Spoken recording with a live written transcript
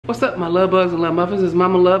What's up, my love bugs and love muffins? It's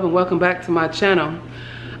Mama Love and welcome back to my channel.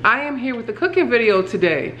 I am here with the cooking video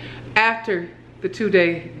today after the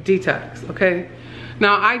 2-day detox, okay?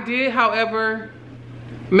 Now I did, however,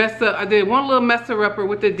 mess up. I did one little messer-upper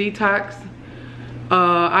with the detox.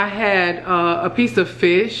 I had a piece of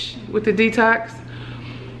fish with the detox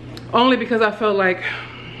only because I felt like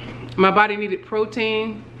my body needed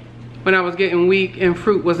protein when I was getting weak and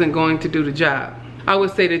fruit wasn't going to do the job. I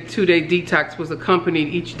would say the 2-day detox was accompanied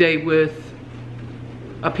each day with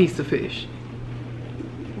a piece of fish.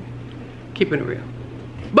 Keeping it real.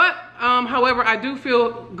 But, however, I do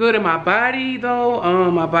feel good in my body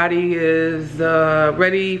though. My body is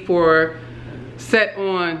ready for set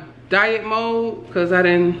on diet mode because I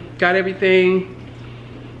done got everything.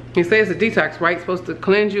 You say it's a detox, right? It's supposed to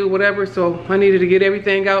cleanse you or whatever. So I needed to get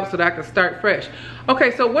everything out so that I could start fresh.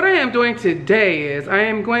 Okay, so what I am doing today is I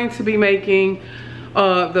am going to be making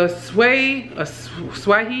the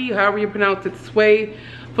swahi, however you pronounce it, sway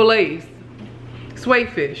fillets, sway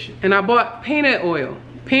fish. And I bought peanut oil,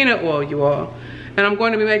 you all. And I'm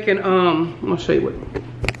going to be making, I'm gonna show you what.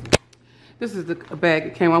 This is the bag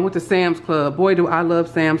it came. I went to Sam's Club. Boy, do I love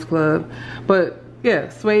Sam's Club. But yeah,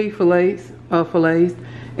 sway fillets.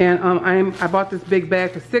 And I bought this big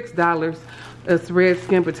bag for $6. It's red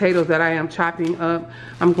skin potatoes that I am chopping up.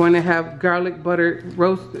 I'm going to have garlic butter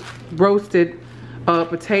roasted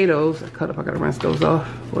potatoes. I gotta rinse those off,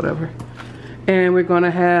 whatever. And we're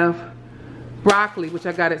gonna have broccoli, which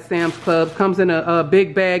I got at Sam's Club. Comes in a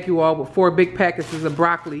big bag, you all, with 4 big packets of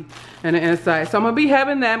broccoli and the inside. So I'm gonna be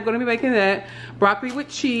having that. I'm gonna be making that. Broccoli with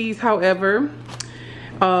cheese, however.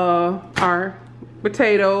 Our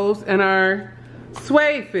potatoes and our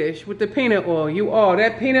sway fish with the peanut oil, you all.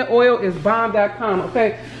 That peanut oil is bomb.com,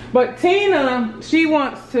 okay? But Tina, she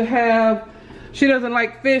wants to have, she doesn't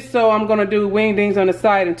like fish, so I'm gonna do wingdings on the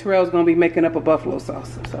side and Terrell's gonna be making up a buffalo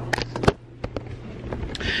sauce. So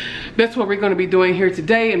that's what we're gonna be doing here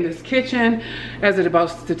today in this kitchen as it's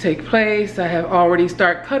about to take place. I have already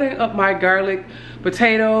started cutting up my garlic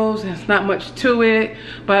potatoes. It's not much to it,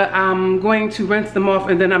 but I'm going to rinse them off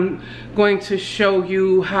and then I'm going to show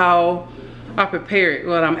you how I prepare it,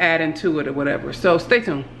 what I'm adding to it or whatever. So stay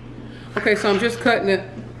tuned. Okay, so I'm just cutting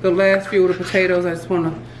the last few of the potatoes. I just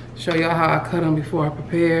want to show y'all how I cut them before I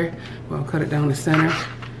prepare. Well, I'll cut it down the center.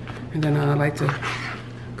 And then I like to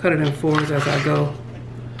cut it in 4s as I go.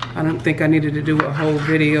 I don't think I needed to do a whole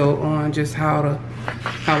video on just how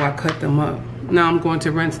I cut them up. Now I'm going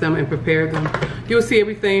to rinse them and prepare them. You'll see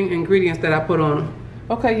everything, ingredients that I put on them.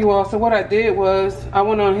 Okay, you all, so what I did was I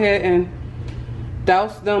went on ahead and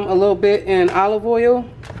doused them a little bit in olive oil.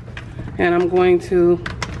 And I'm going to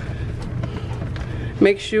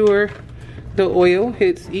make sure the oil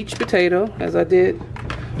hits each potato as I did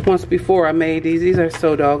once before I made these. These are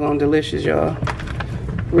so doggone delicious, y'all.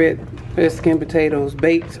 Red skin potatoes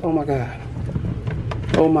baked. Oh my God.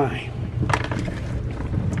 Oh my.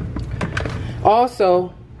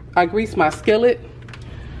 Also, I greased my skillet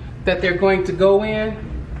that they're going to go in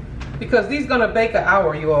because these are gonna bake an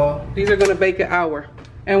hour, you all. These are gonna bake an hour.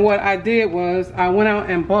 And what I did was I went out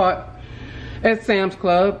and bought at Sam's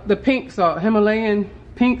Club the pink salt, Himalayan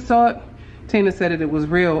pink salt. Tina said it was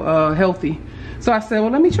real healthy. So I said,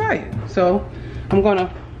 well, let me try it. So I'm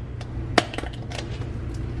gonna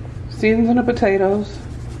season the potatoes.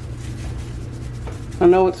 I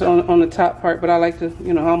know it's on the top part, but I like to,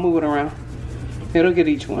 you know, I'll move it around. It'll get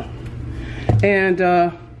each one. And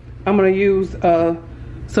I'm gonna use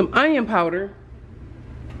some onion powder.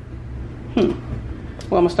 Well, I'm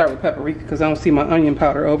gonna start with paprika because I don't see my onion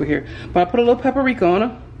powder over here. But I put a little paprika on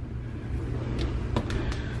them.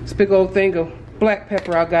 This big old thing of black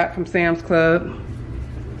pepper I got from Sam's Club.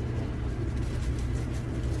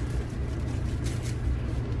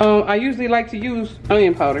 I usually like to use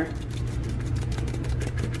onion powder.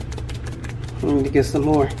 I need to get some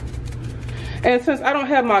more. And since I don't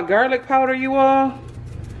have my garlic powder, you all,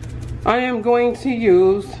 I am going to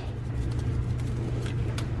use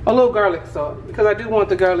a little garlic salt because I do want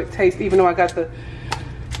the garlic taste, even though I got the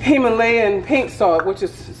Himalayan pink salt, which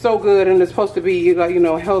is so good and it's supposed to be, like, you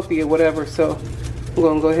know, healthy or whatever. So I'm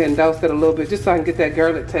gonna go ahead and douse that a little bit just so I can get that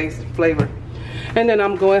garlic taste flavor. And then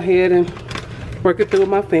I'm going ahead and work it through with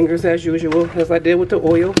my fingers as usual, as I did with the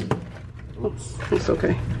oil. Oops, it's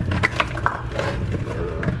okay.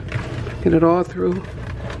 Get it all through.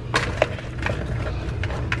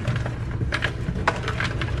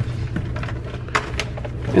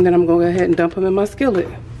 And then I'm going to go ahead and dump them in my skillet.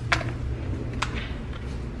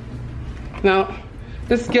 Now,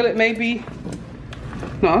 this skillet may be,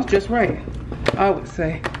 no, it's just right. I would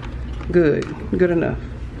say good enough.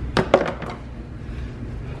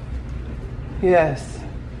 Yes,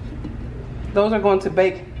 Those are going to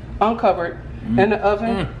bake uncovered in the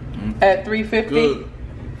oven at 350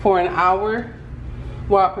 for an hour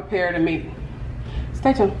while I prepare the meat.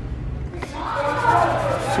 Stay tuned.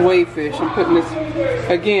 Sway fish. I'm putting this,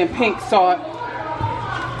 again, pink salt.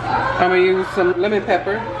 I'm gonna use some lemon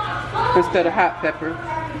pepper instead of hot pepper,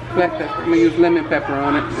 black pepper. I'm gonna use lemon pepper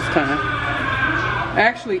on it this time.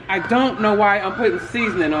 Actually, I don't know why I'm putting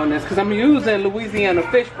seasoning on this because I'm using Louisiana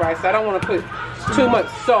fish fry, so I don't want to put too much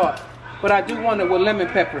salt. But I do want it with lemon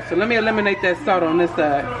pepper, so let me eliminate that salt on this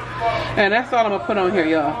side. And that's all I'm gonna put on here,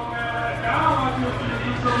 y'all.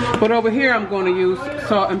 But over here, I'm going to use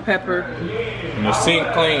salt and pepper. And the sink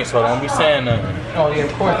clean, so don't be saying nothing. Oh yeah,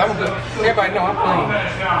 of course. I'm good. Everybody know I'm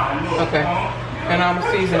clean. Okay. And I'm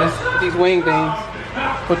gonna season these wing things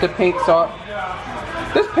with the pink salt.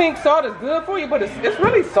 This pink salt is good for you, but it's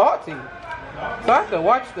really salty. So I have to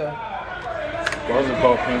watch the. Why is it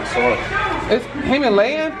called pink salt? It's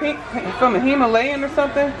Himalayan, pink, from a Himalayan or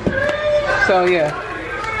something. So yeah,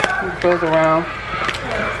 it goes around.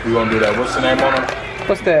 You gonna do that? What's the name on it?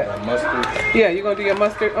 What's that? Mustard. Yeah, you're gonna do your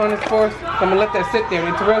mustard on this for us? I'm gonna let that sit there,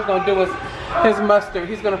 and Terrell's gonna do his mustard.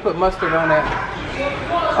 He's gonna put mustard on that.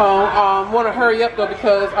 Want to hurry up though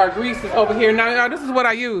because our grease is over here. Now, this is what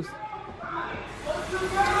I use.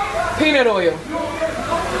 Peanut oil.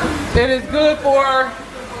 It is good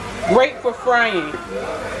great for frying.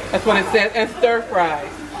 That's what it says, and stir fries.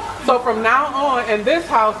 So from now on, in this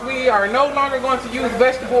house, we are no longer going to use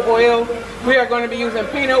vegetable oil. We are going to be using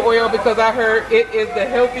peanut oil because I heard it is the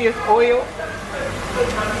healthiest oil.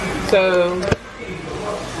 So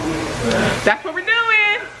that's what we're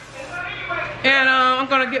doing. And I'm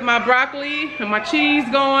going to get my broccoli and my cheese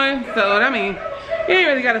going. So, I mean, you ain't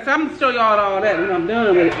really got to, so I'm going to show y'all all that when I'm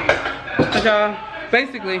done with it. But y'all,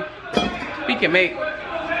 basically, we can make,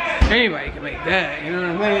 anybody can make that, you know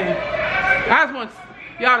what I'm saying? I just want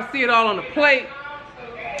y'all to see it all on the plate.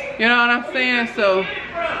 You know what I'm saying? So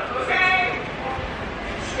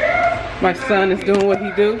my son is doing what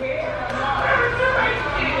he do.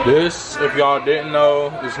 This, if y'all didn't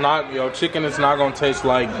know, it's not, your chicken is not gonna taste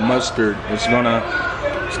like mustard. It's gonna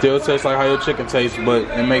still taste like how your chicken tastes, but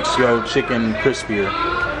it makes your chicken crispier.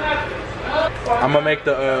 I'm gonna make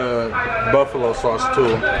the buffalo sauce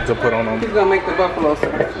too to put on them. He's gonna make the buffalo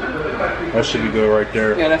sauce. That should be good right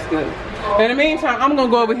there. Yeah, that's good. In the meantime, I'm gonna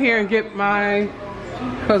go over here and get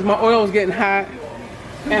because my oil is getting hot.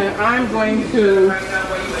 And I'm going to,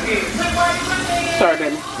 sorry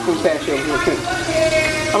baby,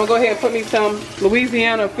 I'm gonna go ahead and put me some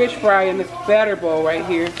Louisiana fish fry in this batter bowl right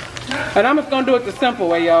here. And I'm just gonna do it the simple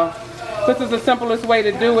way, y'all. This is the simplest way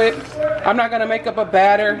to do it. I'm not gonna make up a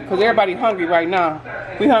batter because everybody hungry right now.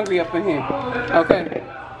 We hungry up in here, okay?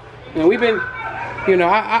 And we've been, you know,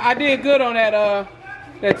 I did good on that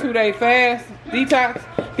 2-day fast detox.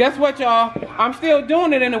 Guess what, y'all? I'm still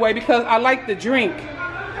doing it in a way because I like the drink.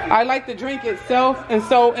 I like the drink itself, and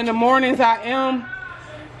so in the mornings I am,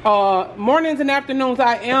 mornings and afternoons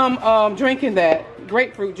I am drinking that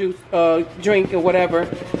grapefruit juice drink or whatever,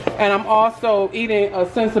 and I'm also eating a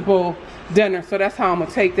sensible dinner. So that's how I'm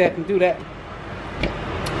gonna take that and do that.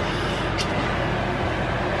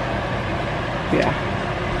 Yeah.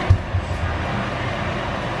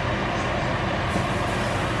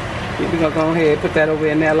 We're gonna go ahead and put that over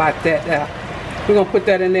in there like that there. We're gonna put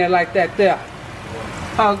that in there like that there.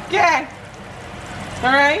 Okay.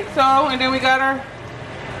 Alright, so, and then we got our,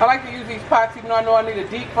 I like to use these pots even though I know I need a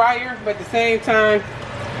deep fryer, but at the same time,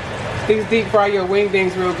 these deep fry your wing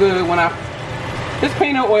things real good when this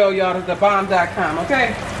peanut oil, y'all, is thebomb.com,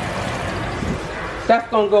 okay? That's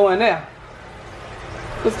gonna go in there.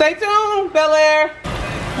 So stay tuned, Bel Air.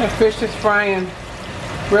 That fish is frying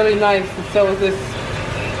really nice, and so is this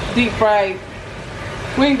deep fried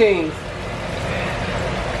wing things.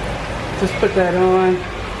 Just put that on.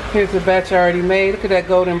 Here's the batch I already made. Look at that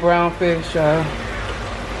golden brown fish, y'all.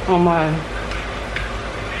 Oh my.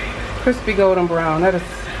 Crispy golden brown. That is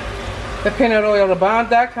the peanut oil,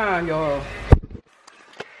 thebomb.com, y'all.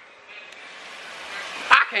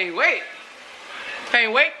 I can't wait.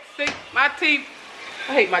 Can't wait to see my teeth.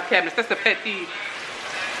 I hate my cabinets. That's a pet peeve.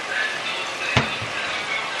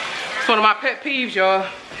 It's one of my pet peeves, y'all.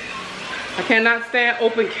 I cannot stand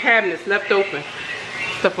open cabinets left open.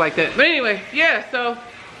 Stuff like that. But anyway, yeah, so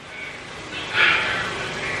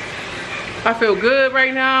I feel good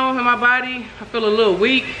right now in my body. I feel a little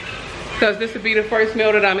weak because this would be the first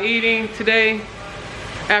meal that I'm eating today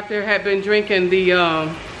after I had been drinking the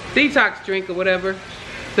detox drink or whatever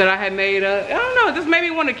that I had made. I don't know, it just made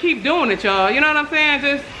me want to keep doing it, y'all. You know what I'm saying?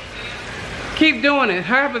 Just keep doing it.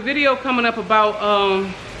 I have a video coming up about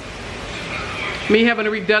me having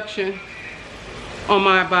a reduction on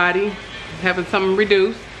my body. having something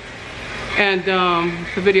reduced. And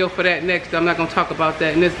it's a video for that next. I'm not gonna talk about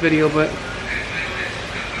that in this video, but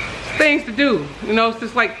things to do. You know, it's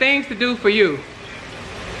just like things to do for you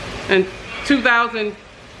in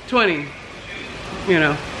 2020. You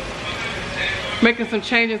know, making some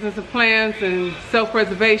changes and some plans and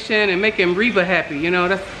self-preservation and making Reba happy. You know,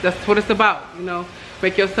 that's what it's about. You know,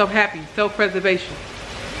 make yourself happy. Self-preservation.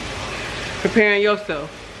 Preparing yourself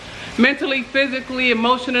mentally, physically,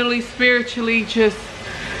 emotionally, spiritually. Just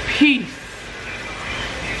peace.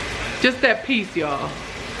 Just that peace, y'all.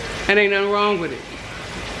 And ain't nothing wrong with it.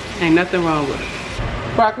 Ain't nothing wrong with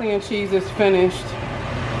it. Broccoli and cheese is finished.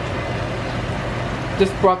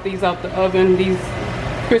 Just brought these out the oven. These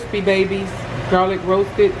crispy babies. Garlic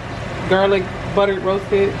roasted. Garlic buttered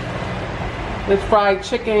roasted. This fried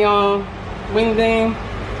chicken, y'all. Wing ding.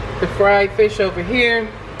 The fried fish over here.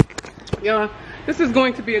 Y'all, this is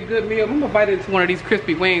going to be a good meal. I'm gonna bite into one of these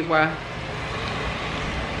crispy wings while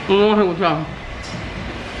I'm with y'all.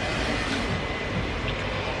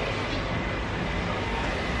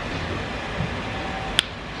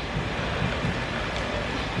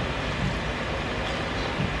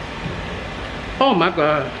 Oh my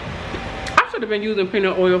God. I should have been using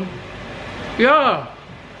peanut oil. Yeah.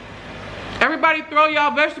 Everybody throw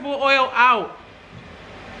y'all vegetable oil out.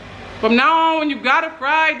 From now on, when you got it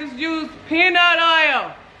fried, just use peanut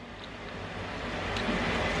oil.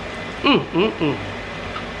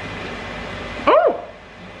 Oh!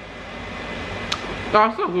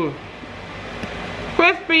 That's so good.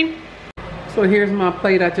 Crispy. So here's my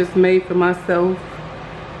plate I just made for myself.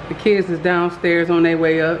 The kids is downstairs on their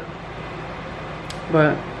way up.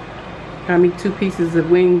 But got me 2 pieces of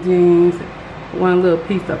wingdings, 1 little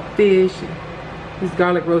piece of fish. These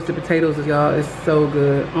garlic roasted potatoes, y'all, is so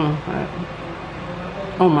good.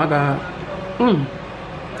 Oh my God.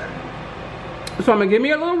 So I'm gonna give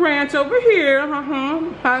me a little ranch over here.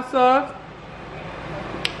 Hot sauce,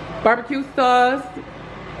 barbecue sauce.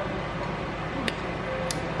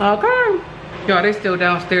 Okay. Y'all, they still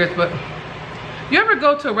downstairs, but you ever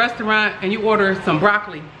go to a restaurant and you order some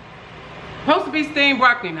broccoli? Supposed to be steamed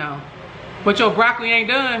broccoli now, but your broccoli ain't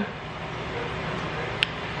done.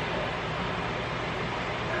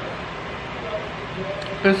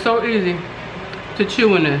 It's so easy to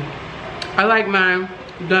chew in it. I like mine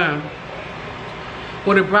done.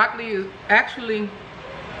 Well, the broccoli is actually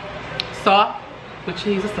soft with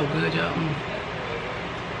cheese. It's so good, y'all.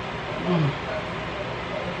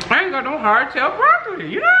 I ain't got no hard shell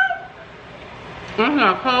broccoli, you know? It's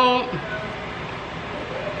not cold.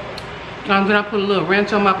 Then I put a little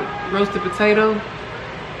ranch on my roasted potato.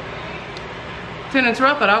 10 and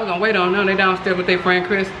 12 thought I was gonna wait on them. They downstairs with their friend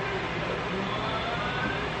Chris.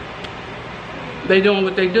 They doing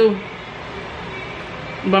what they do.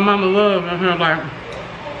 But Mama loves and her like,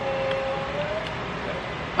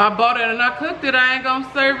 I bought it and I cooked it. I ain't gonna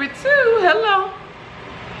serve it too. Hello.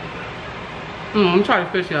 I'm trying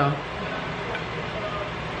to fish, y'all.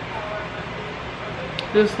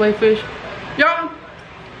 This sway fish. Y'all,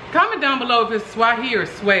 comment down below if it's Swahi or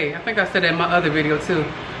sway. I think I said that in my other video too.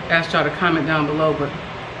 Asked y'all to comment down below, but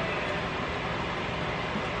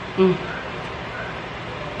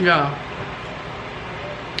y'all,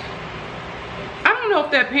 I don't know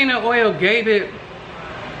if that peanut oil gave it.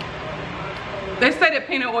 They say that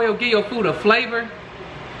peanut oil give your food a flavor.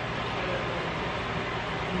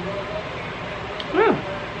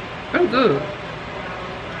 That's good.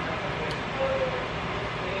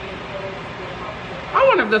 I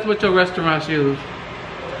wonder if that's what your restaurants use.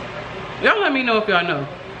 Y'all let me know if y'all know.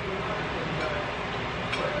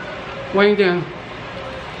 Wayne down.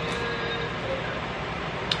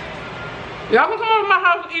 Y'all can come over to my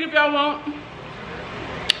house and eat if y'all want.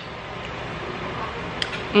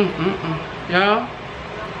 Y'all,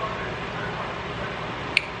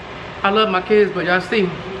 I love my kids, but y'all see,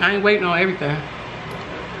 I ain't waiting on everything.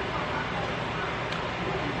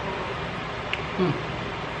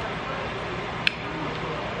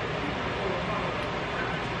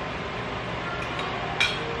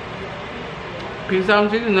 Peace out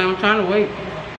in Jesus' name. I'm trying to wait.